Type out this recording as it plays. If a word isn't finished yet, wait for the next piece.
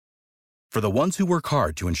For the ones who work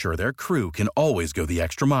hard to ensure their crew can always go the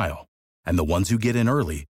extra mile, and the ones who get in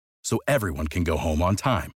early so everyone can go home on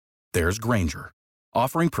time, there's Grainger,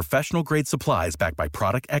 offering professional-grade supplies backed by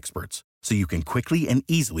product experts so you can quickly and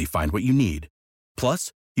easily find what you need.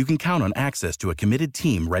 Plus, you can count on access to a committed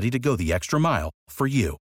team ready to go the extra mile for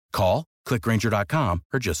you. Call, click Grainger.com,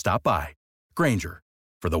 or just stop by. Grainger,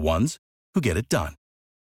 for the ones who get it done.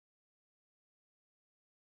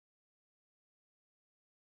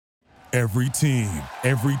 Every team,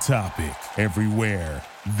 every topic, everywhere.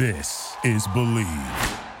 This is Believe.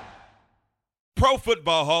 Pro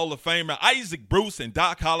Football Hall of Famer Isaac Bruce and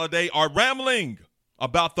Doc Holliday are rambling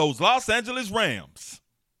about those Los Angeles Rams.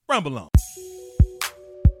 Ramble on.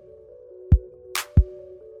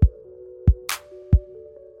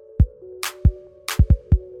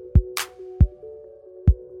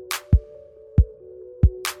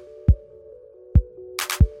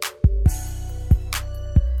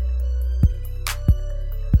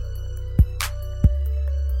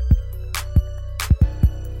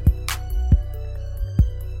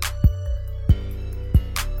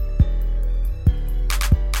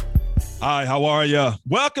 Hi, how are you?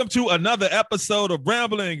 Welcome to another episode of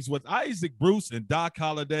Ramblings with Isaac Bruce and Doc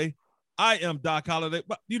Holliday. I am Doc Holliday.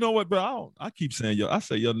 But you know what, bro? I keep saying I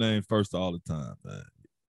say your name first all the time, man.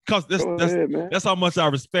 Because that's how much I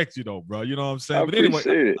respect you, though, bro. You know what I'm saying? But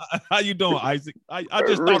anyway, how you doing, Isaac? I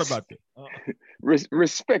just thought about that.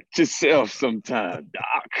 Respect yourself sometime,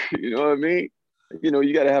 Doc. You know what I mean? You know,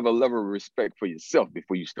 you got to have a level of respect for yourself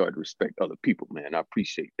before you start to respect other people, man. I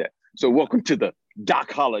appreciate that. So welcome to the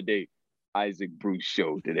Doc Holliday Isaac Bruce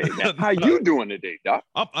show today, man. How you doing today, Doc?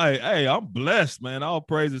 I'm blessed, man. All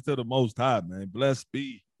praises to the Most High, man. Blessed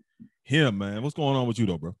be him, man. What's going on with you,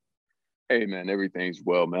 though, bro? Hey, man, everything's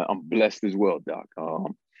well, man. I'm blessed as well, Doc.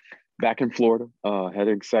 Back in Florida, had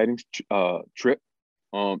an exciting trip.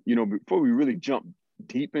 You know, before we really jump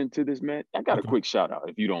deep into this, man, I got a quick shout out,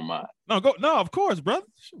 if you don't mind. No, of course, brother.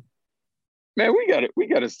 Sure. Man, we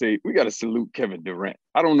got to salute Kevin Durant.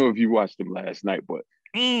 I don't know if you watched him last night, but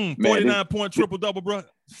 49-point triple-double, bro.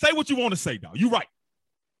 Say what you want to say, dog. You right.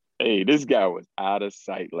 Hey, this guy was out of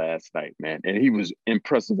sight last night, man. And he was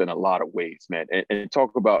impressive in a lot of ways, man. And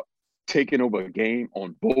talk about taking over a game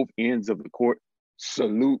on both ends of the court.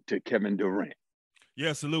 Salute to Kevin Durant.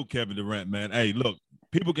 Yeah, salute Kevin Durant, man. Hey, look,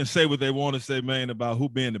 people can say what they want to say, man, about who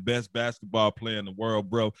being the best basketball player in the world,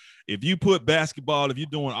 bro. If you put basketball, if you're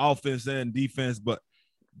doing offense and defense, but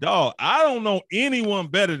dog, I don't know anyone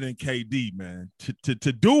better than KD, man. To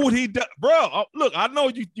do what he does, bro. Look, I know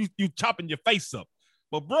you chopping your face up,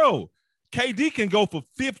 but bro, KD can go for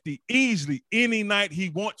 50 easily any night he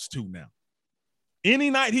wants to now. Any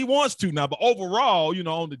night he wants to now. But overall, you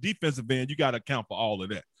know, on the defensive end, you got to account for all of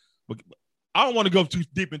that. But I don't want to go too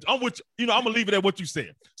deep into. I'm gonna leave it at what you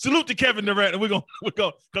said. Salute to Kevin Durant, and we're gonna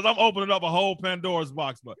because I'm opening up a whole Pandora's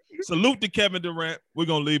box. But salute to Kevin Durant. We're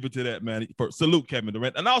gonna leave it to that, man. Salute Kevin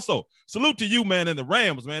Durant, and also salute to you, man, and the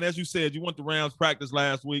Rams, man. As you said, you went to Rams practice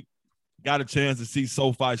last week. Got a chance to see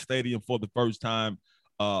SoFi Stadium for the first time.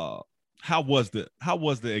 How was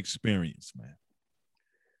the experience,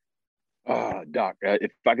 man? Doc,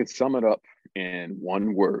 if I could sum it up in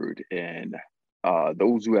one word, and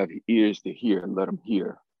those who have ears to hear, let them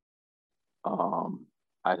hear.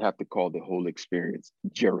 I'd have to call the whole experience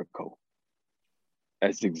Jericho.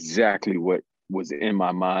 That's exactly what was in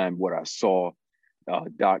my mind, what I saw.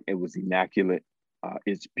 Doc, it was immaculate.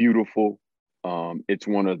 It's beautiful. It's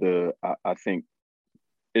one of the, I think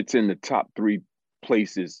it's in the top 3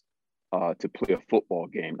 places to play a football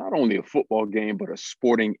game. Not only a football game, but a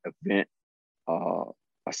sporting event, a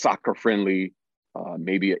soccer-friendly,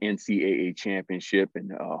 maybe an NCAA championship,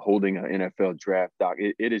 and holding an NFL draft, Doc.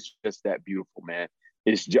 It is just that beautiful, man.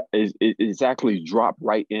 It's actually dropped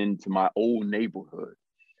right into my old neighborhood,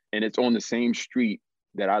 and it's on the same street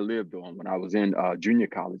that I lived on when I was in junior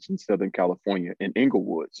college in Southern California in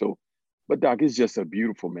Inglewood. So, but Doc, it's just a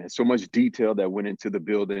beautiful, man. So much detail that went into the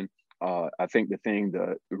building. I think the thing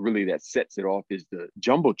that sets it off is the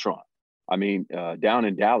Jumbotron. I mean, down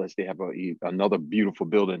in Dallas, they have another beautiful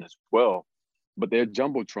building as well. But their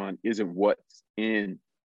Jumbotron isn't what's in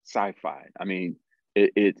sci-fi. I mean,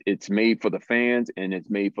 it's made for the fans, and it's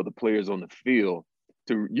made for the players on the field.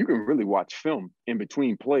 You can really watch film in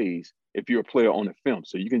between plays if you're a player on the film.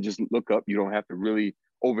 So you can just look up. You don't have to really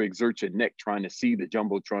overexert your neck trying to see the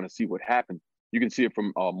Jumbotron to see what happened. You can see it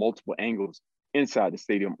from multiple angles inside the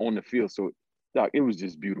stadium on the field. So, Doc, it was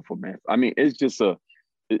just beautiful, man. I mean, it's just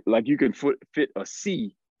like you can fit a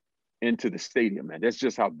C into the stadium, man. That's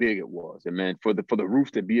just how big it was. And man, for the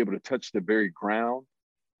roof to be able to touch the very ground,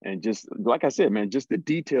 and just like I said, man, just the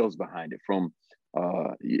details behind it, from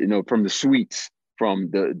from the suites, from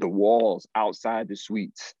the walls outside the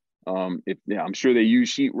suites. I'm sure they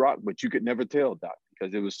use sheetrock, but you could never tell, Doc,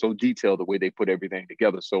 because it was so detailed the way they put everything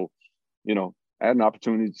together. So, I had an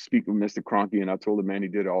opportunity to speak with Mr. Kroenke, and I told him, man, he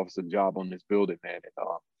did an awesome job on this building, man.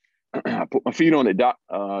 And, I put my feet on it, Doc.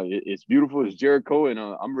 It's beautiful. It's Jericho, and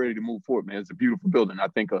I'm ready to move forward, man. It's a beautiful building. I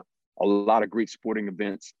think a lot of great sporting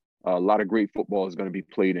events, a lot of great football is going to be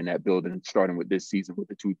played in that building, starting with this season with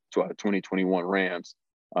the 2021 Rams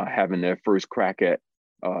having their first crack at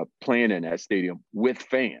playing in that stadium with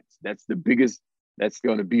fans. That's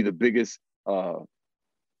going to be the biggest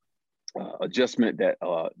adjustment that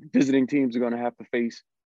visiting teams are going to have to face,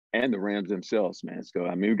 and the Rams themselves, man. So,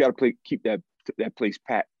 I mean, we got to keep that place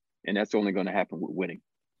packed, and that's only going to happen with winning.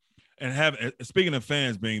 And speaking of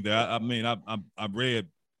fans being there, I mean, I read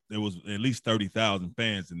there was at least 30,000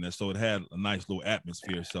 fans in there, so it had a nice little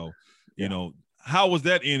atmosphere. So, how was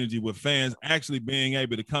that energy with fans actually being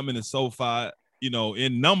able to come into SoFi,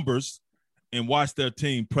 in numbers and watch their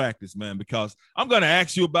team practice, man? Because I'm going to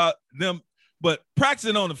ask you about them, but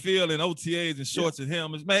practicing on the field in OTAs and shorts and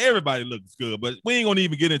helmets, man, everybody looks good. But we ain't going to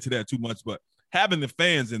even get into that too much. But having the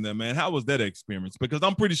fans in there, man, how was that experience? Because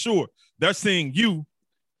I'm pretty sure they're seeing you,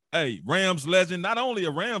 hey, Rams legend, not only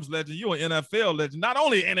a Rams legend, you're an NFL legend. Not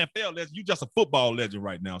only an NFL legend, you're just a football legend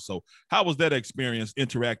right now. So how was that experience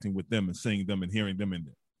interacting with them and seeing them and hearing them in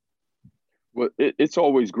there? Well, it's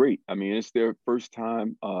always great. I mean, it's their first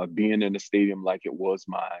time being in a stadium like it was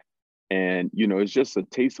mine. And, it's just a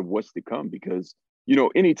taste of what's to come because,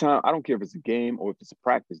 anytime, I don't care if it's a game or if it's a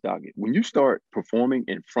practice, Doc, when you start performing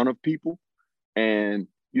in front of people and,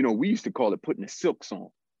 we used to call it putting the silks on.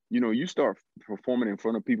 You start performing in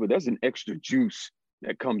front of people, there's an extra juice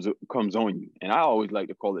that comes on you. And I always like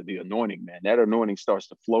to call it the anointing, man. That anointing starts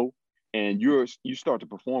to flow and you start to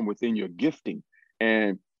perform within your gifting.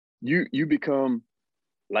 And you become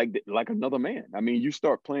like another man. I mean, you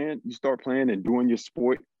start playing and doing your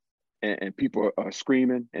sport, and people are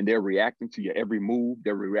screaming and they're reacting to your every move.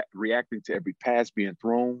 They're reacting to every pass being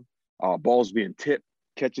thrown, balls being tipped,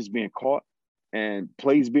 catches being caught, and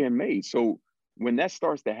plays being made. So when that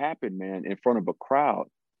starts to happen, man, in front of a crowd,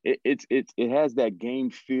 it has that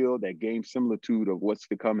game feel, that game similitude of what's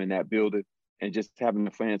to come in that building, and just having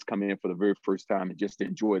the fans come in for the very first time and just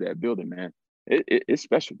enjoy that building, man. It's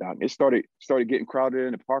special, Doc. It started getting crowded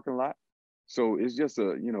in the parking lot, so it's just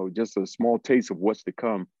a small taste of what's to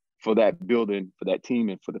come for that building, for that team,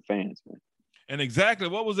 and for the fans, man. And exactly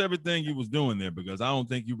what was everything you was doing there? Because I don't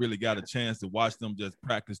think you really got a chance to watch them just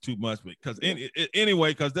practice too much. Because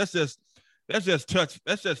anyway, because that's just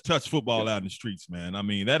touch football out in the streets, man. I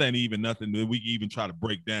mean, that ain't even nothing that we can even try to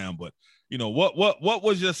break down. But what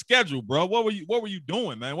was your schedule, bro? What were you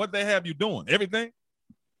doing, man? What they have you doing? Everything?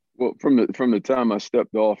 Well, from the time I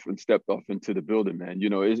stepped off into the building, man,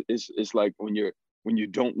 it's like when you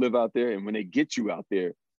don't live out there, and when they get you out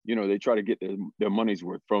there, they try to get their money's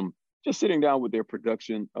worth from just sitting down with their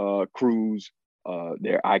production crews,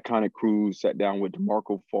 their iconic crews. Sat down with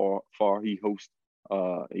DeMarco Farr. He hosts.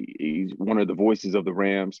 He's one of the voices of the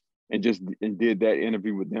Rams, and did that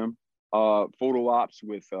interview with them. Photo ops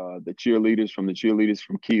with the cheerleaders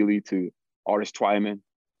from Keeley to Artist Twyman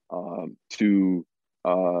to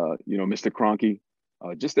Mr. Kroenke,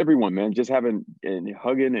 just everyone, man, just having and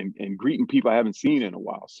hugging and greeting people I haven't seen in a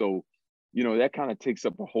while. So, that kind of takes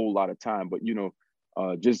up a whole lot of time. But,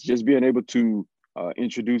 just being able to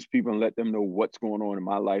introduce people and let them know what's going on in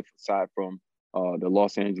my life aside from the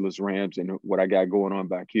Los Angeles Rams and what I got going on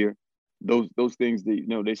back here. Those things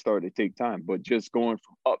that, they start to take time. But just going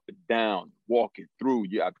from up and down, walking through,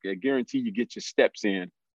 I guarantee you get your steps in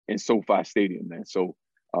SoFi Stadium, man. So,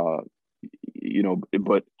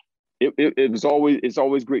 but it's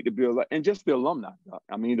always great to be alive, and just the alumni.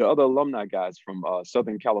 I mean, the other alumni guys from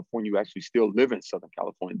Southern California who actually still live in Southern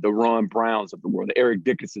California, the Ron Browns of the world, the Eric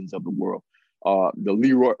Dickersons of the world, the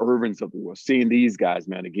Leroy Irvins of the world, seeing these guys,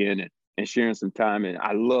 man, again, and sharing some time. And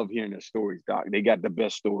I love hearing their stories, Doc. They got the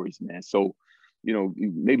best stories, man. So,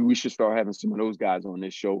 maybe we should start having some of those guys on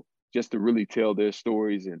this show just to really tell their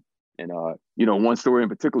stories. And one story in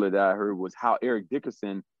particular that I heard was how Eric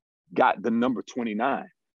Dickerson got the number 29,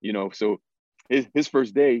 so his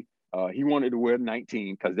first day, he wanted to wear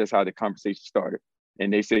 19 because that's how the conversation started.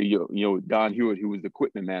 And they say, Don Hewitt, who was the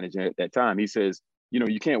equipment manager at that time, he says,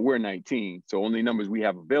 you can't wear 19. So only numbers we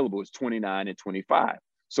have available is 29 and 25.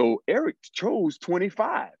 So Eric chose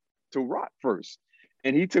 25 to rock first.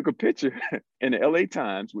 And he took a picture in the LA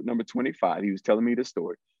Times with number 25. He was telling me the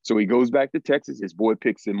story. So he goes back to Texas. His boy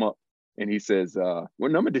picks him up and he says,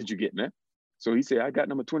 what number did you get, man? So he said, I got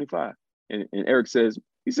number 25. And Eric says,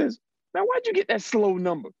 man, why'd you get that slow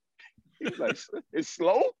number? He's like, it's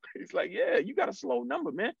slow? He's like, yeah, you got a slow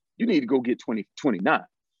number, man. You need to go get 29.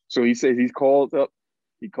 So he says he calls up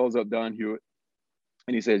Don Hewitt,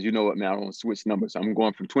 and he says, you know what, man, I don't want to switch numbers. I'm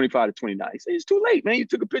going from 25 to 29. He says, it's too late, man. You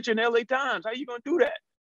took a picture in the LA Times. How you going to do that?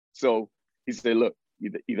 So he said, look,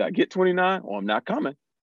 either I get 29 or I'm not coming.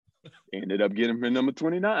 Ended up getting him number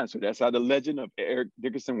 29. So that's how the legend of Eric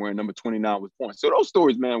Dickerson wearing number 29 was born. So those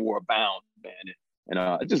stories, man, were abound, man. And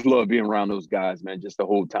I just love being around those guys, man, just the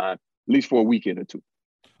whole time, at least for a weekend or two.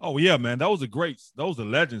 Oh, yeah, man. Those are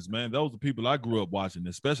legends, man. Those are people I grew up watching,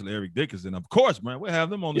 especially Eric Dickerson. Of course, man, we'll have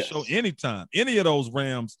them on the show anytime. Any of those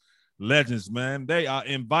Rams legends, man, they are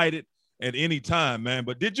invited at any time, man.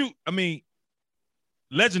 But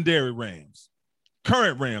legendary Rams,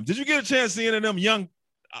 current Rams, did you get a chance to see any of them young,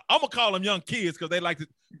 I'm going to call them young kids because they like to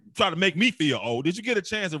try to make me feel old. Did you get a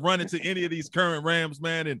chance to run into any of these current Rams,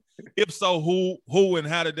 man? And if so, who and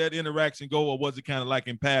how did that interaction go? Or was it kind of like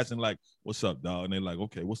in passing, like, what's up, dog? And they're like,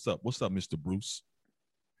 okay, what's up? What's up, Mr. Bruce?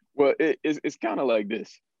 Well, it's kind of like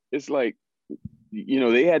this. It's like,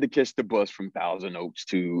 they had to catch the bus from Thousand Oaks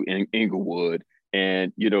to Inglewood.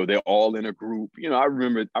 And, they're all in a group. I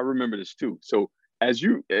remember this too. So as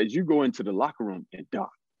you go into the locker room, and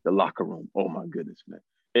Doc, the locker room, oh my goodness, man.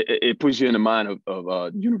 It puts you in the mind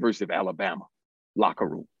of University of Alabama locker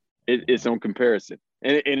room. It's on comparison.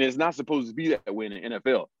 And it's not supposed to be that way in the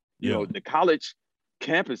NFL. The college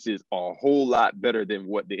campuses are a whole lot better than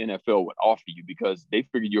what the NFL would offer you because they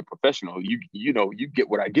figure you're a professional. You get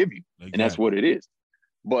what I give you. Exactly. And that's what it is.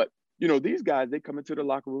 But, these guys, they come into the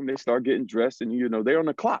locker room, they start getting dressed and, they're on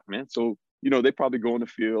the clock, man. So, they probably go on the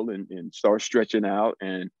field and start stretching out.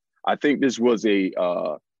 And I think this was a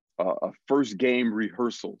first game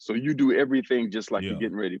rehearsal. So you do everything just like you're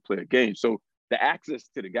getting ready to play a game. So the access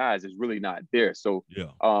to the guys is really not there. So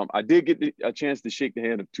I did get a chance to shake the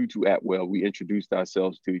hand of Tutu Atwell. We introduced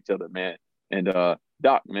ourselves to each other, man. And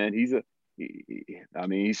Doc, man, he's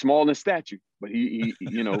small in stature, but he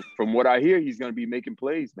from what I hear, he's going to be making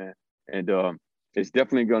plays, man. And it's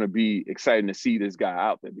definitely going to be exciting to see this guy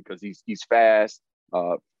out there because he's fast.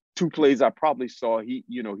 2 plays I probably saw, he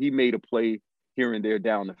made a play here and there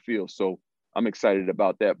down the field. So I'm excited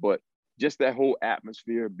about that. But just that whole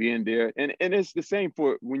atmosphere being there. And it's the same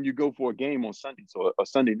for when you go for a game on Sunday, so a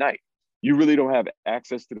Sunday night. You really don't have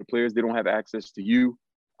access to the players. They don't have access to you.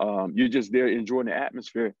 You're just there enjoying the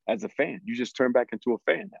atmosphere as a fan. You just turn back into a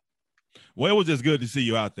fan now. Well, it was just good to see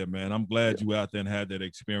you out there, man. I'm glad you were out there and had that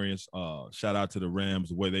experience. Shout out to the Rams,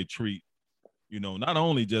 the way they treat not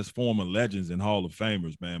only just former legends and Hall of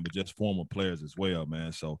Famers, man, but just former players as well,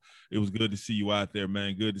 man. So it was good to see you out there,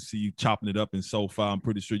 man. Good to see you chopping it up in SoFi. I'm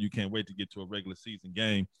pretty sure you can't wait to get to a regular season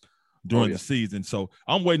game during the season. So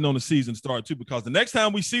I'm waiting on the season start too, because the next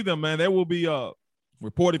time we see them, man, they will be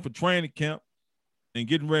reporting for training camp and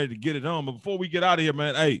getting ready to get it on. But before we get out of here,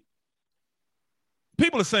 man, hey,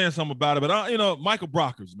 people are saying something about it, but Michael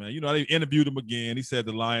Brockers, man, they interviewed him again. He said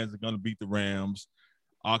the Lions are going to beat the Rams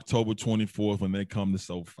October 24th when they come to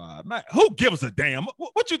SoFi. Man, who gives a damn?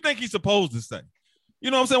 What you think he's supposed to say?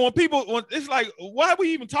 You know what I'm saying? It's like, why are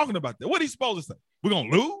we even talking about that? What are he supposed to say? We're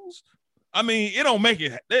going to lose? I mean, it ain't going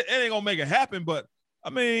to make it happen, but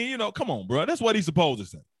I mean, come on, bro. That's what he's supposed to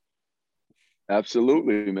say.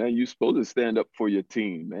 Absolutely, man. You're supposed to stand up for your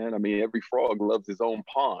team, man. I mean, every frog loves his own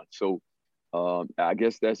pond. So I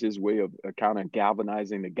guess that's his way of kind of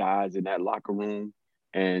galvanizing the guys in that locker room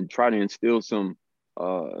and trying to instill some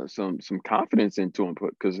confidence into him,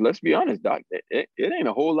 because let's be honest, Doc, it ain't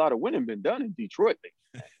a whole lot of winning been done in Detroit.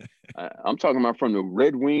 I'm talking about from the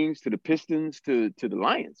Red Wings to the Pistons to the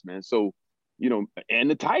Lions, man. So and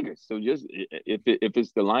the Tigers. So just if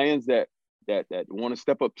it's the Lions that want to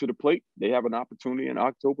step up to the plate, they have an opportunity in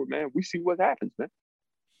October, man. We see what happens, man.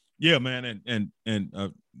 Yeah, man,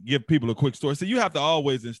 and give people a quick story. So you have to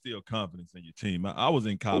always instill confidence in your team. I was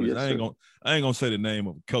in college. I ain't gonna say the name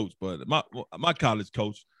of a coach, but my college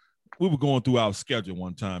coach, we were going through our schedule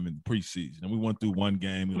one time in the preseason, and we went through one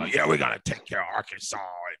game. We were like, we're gonna take care of Arkansas.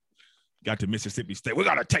 And got to Mississippi State. We're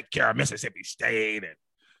gonna take care of Mississippi State,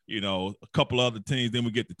 and a couple other teams. Then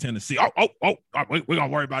we get to Tennessee. We're gonna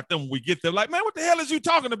worry about them when we get there. Like, man, what the hell is you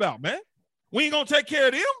talking about, man? We ain't gonna take care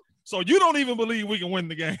of them. So you don't even believe we can win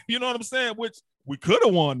the game. You know what I'm saying? Which we could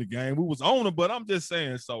have won the game. We was on it, but I'm just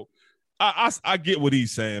saying. So I get what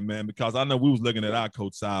he's saying, man, because I know we was looking at our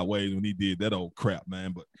coach sideways when he did that old crap,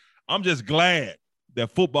 man. But I'm just glad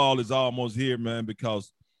that football is almost here, man,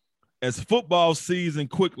 because as football season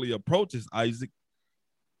quickly approaches, Isaac,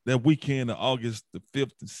 that weekend of August the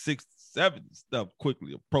 5th and 6th, 7th stuff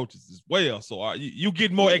quickly approaches as well. So you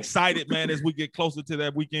get more excited, man, as we get closer to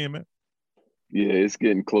that weekend, man? Yeah, it's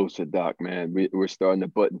getting closer, Doc, man. We're starting to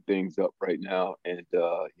button things up right now and,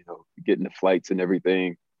 getting the flights and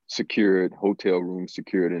everything secured, hotel rooms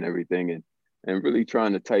secured and everything, and really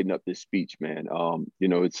trying to tighten up this speech, man.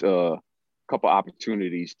 It's a couple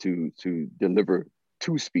opportunities to deliver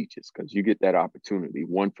two speeches because you get that opportunity,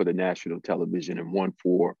 one for the national television and one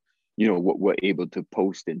for, what we're able to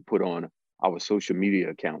post and put on our social media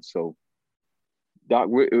accounts. So, Doc,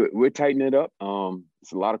 we're tightening it up.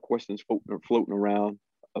 It's a lot of questions floating around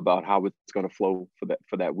about how it's going to flow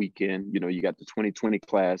for that weekend. You got the 2020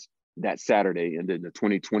 class that Saturday, and then the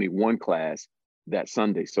 2021 class that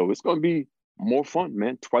Sunday. So it's going to be more fun,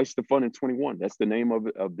 man. Twice the fun in 21. That's the name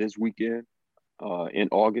of this weekend in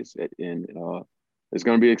August, and it's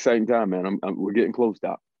going to be an exciting time, man. We're getting close,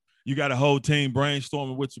 Doc. You got a whole team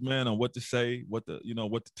brainstorming with you, man, on what to say, what to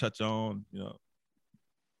touch on,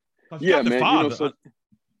 Yeah, man.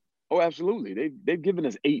 Absolutely. They've given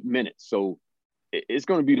us 8 minutes, so it's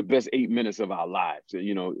going to be the best 8 minutes of our lives,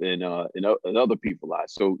 and other people's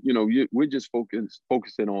lives. So we're just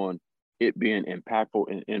focusing on it being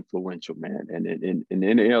impactful and influential, man. And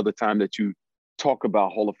any other time that you talk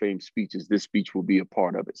about Hall of Fame speeches, this speech will be a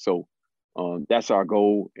part of it. So that's our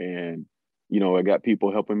goal, and I got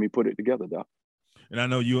people helping me put it together, Doc. And I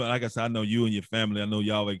know you, like I said, I know you and your family. I know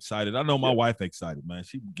y'all are excited. I know my wife excited, man.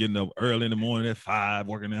 She getting up early in the morning at 5,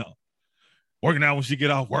 working out when she get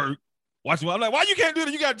off work. Watching, I'm like, why you can't do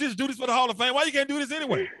this? You got to just do this for the Hall of Fame. Why you can't do this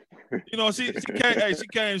anyway? She came. Hey, she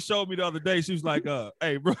came and showed me the other day. She was like,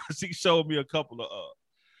 hey, bro. She showed me a couple of.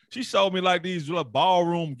 She showed me like these little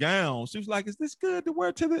ballroom gowns. She was like, is this good to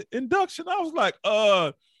wear to the induction? I was like,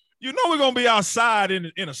 we're gonna be outside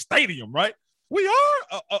in a stadium, right? We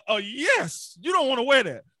are? Yes. You don't want to wear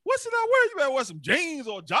that. What should I wear? You better wear some jeans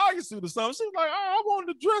or a jogging suit or something. She's like, I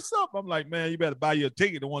wanted to dress up. I'm like, man, you better buy your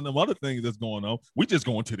ticket to one of them other things that's going on. We just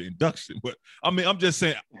going to the induction. But, I'm just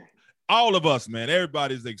saying, all of us, man,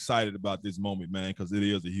 everybody's excited about this moment, man, because it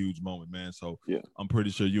is a huge moment, man. So yeah. I'm pretty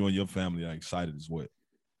sure you and your family are excited as well.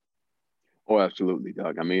 Oh, absolutely,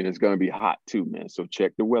 Doc. It's going to be hot too, man. So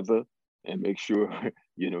check the weather and make sure,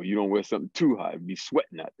 you don't wear something too hot. You'll be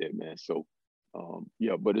sweating out there, man. So,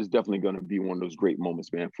 but it's definitely going to be one of those great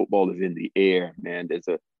moments, man. Football is in the air, man. There's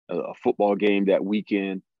a football game that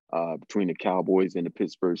weekend between the Cowboys and the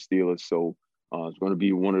Pittsburgh Steelers. So it's going to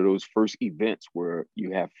be one of those first events where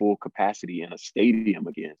you have full capacity in a stadium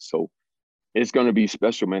again. So it's going to be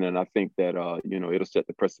special, man. And I think that, it'll set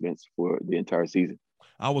the precedence for the entire season.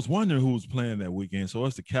 I was wondering who was playing that weekend. So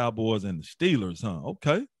it's the Cowboys and the Steelers, huh?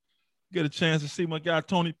 Okay. Get a chance to see my guy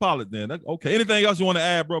Tony Pollard then. Okay. Anything else you want to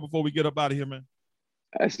add, bro, before we get up out of here, man?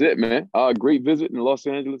 That's it, man. Great visit in Los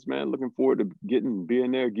Angeles, man. Looking forward to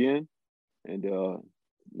being there again. And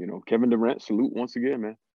Kevin Durant, salute once again,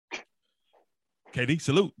 man. KD,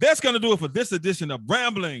 salute. That's going to do it for this edition of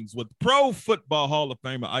Ramblings with Pro Football Hall of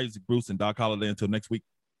Famer Isaac Bruce and Doc Holliday. Until next week,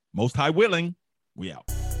 most high willing, we out.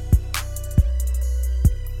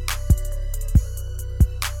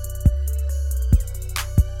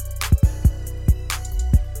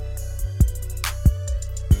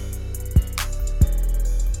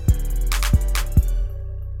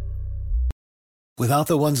 Without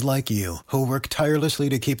the ones like you, who work tirelessly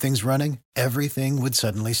to keep things running, everything would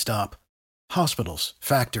suddenly stop. Hospitals,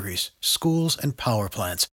 factories, schools, and power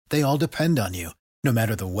plants, they all depend on you. No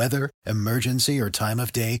matter the weather, emergency, or time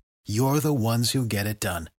of day, you're the ones who get it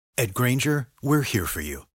done. At Grainger, we're here for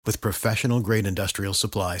you with professional-grade industrial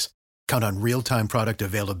supplies. Count on real-time product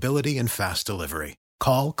availability and fast delivery.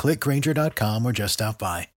 Call, click Grainger.com, or just stop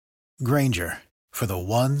by. Grainger, for the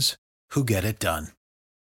ones who get it done.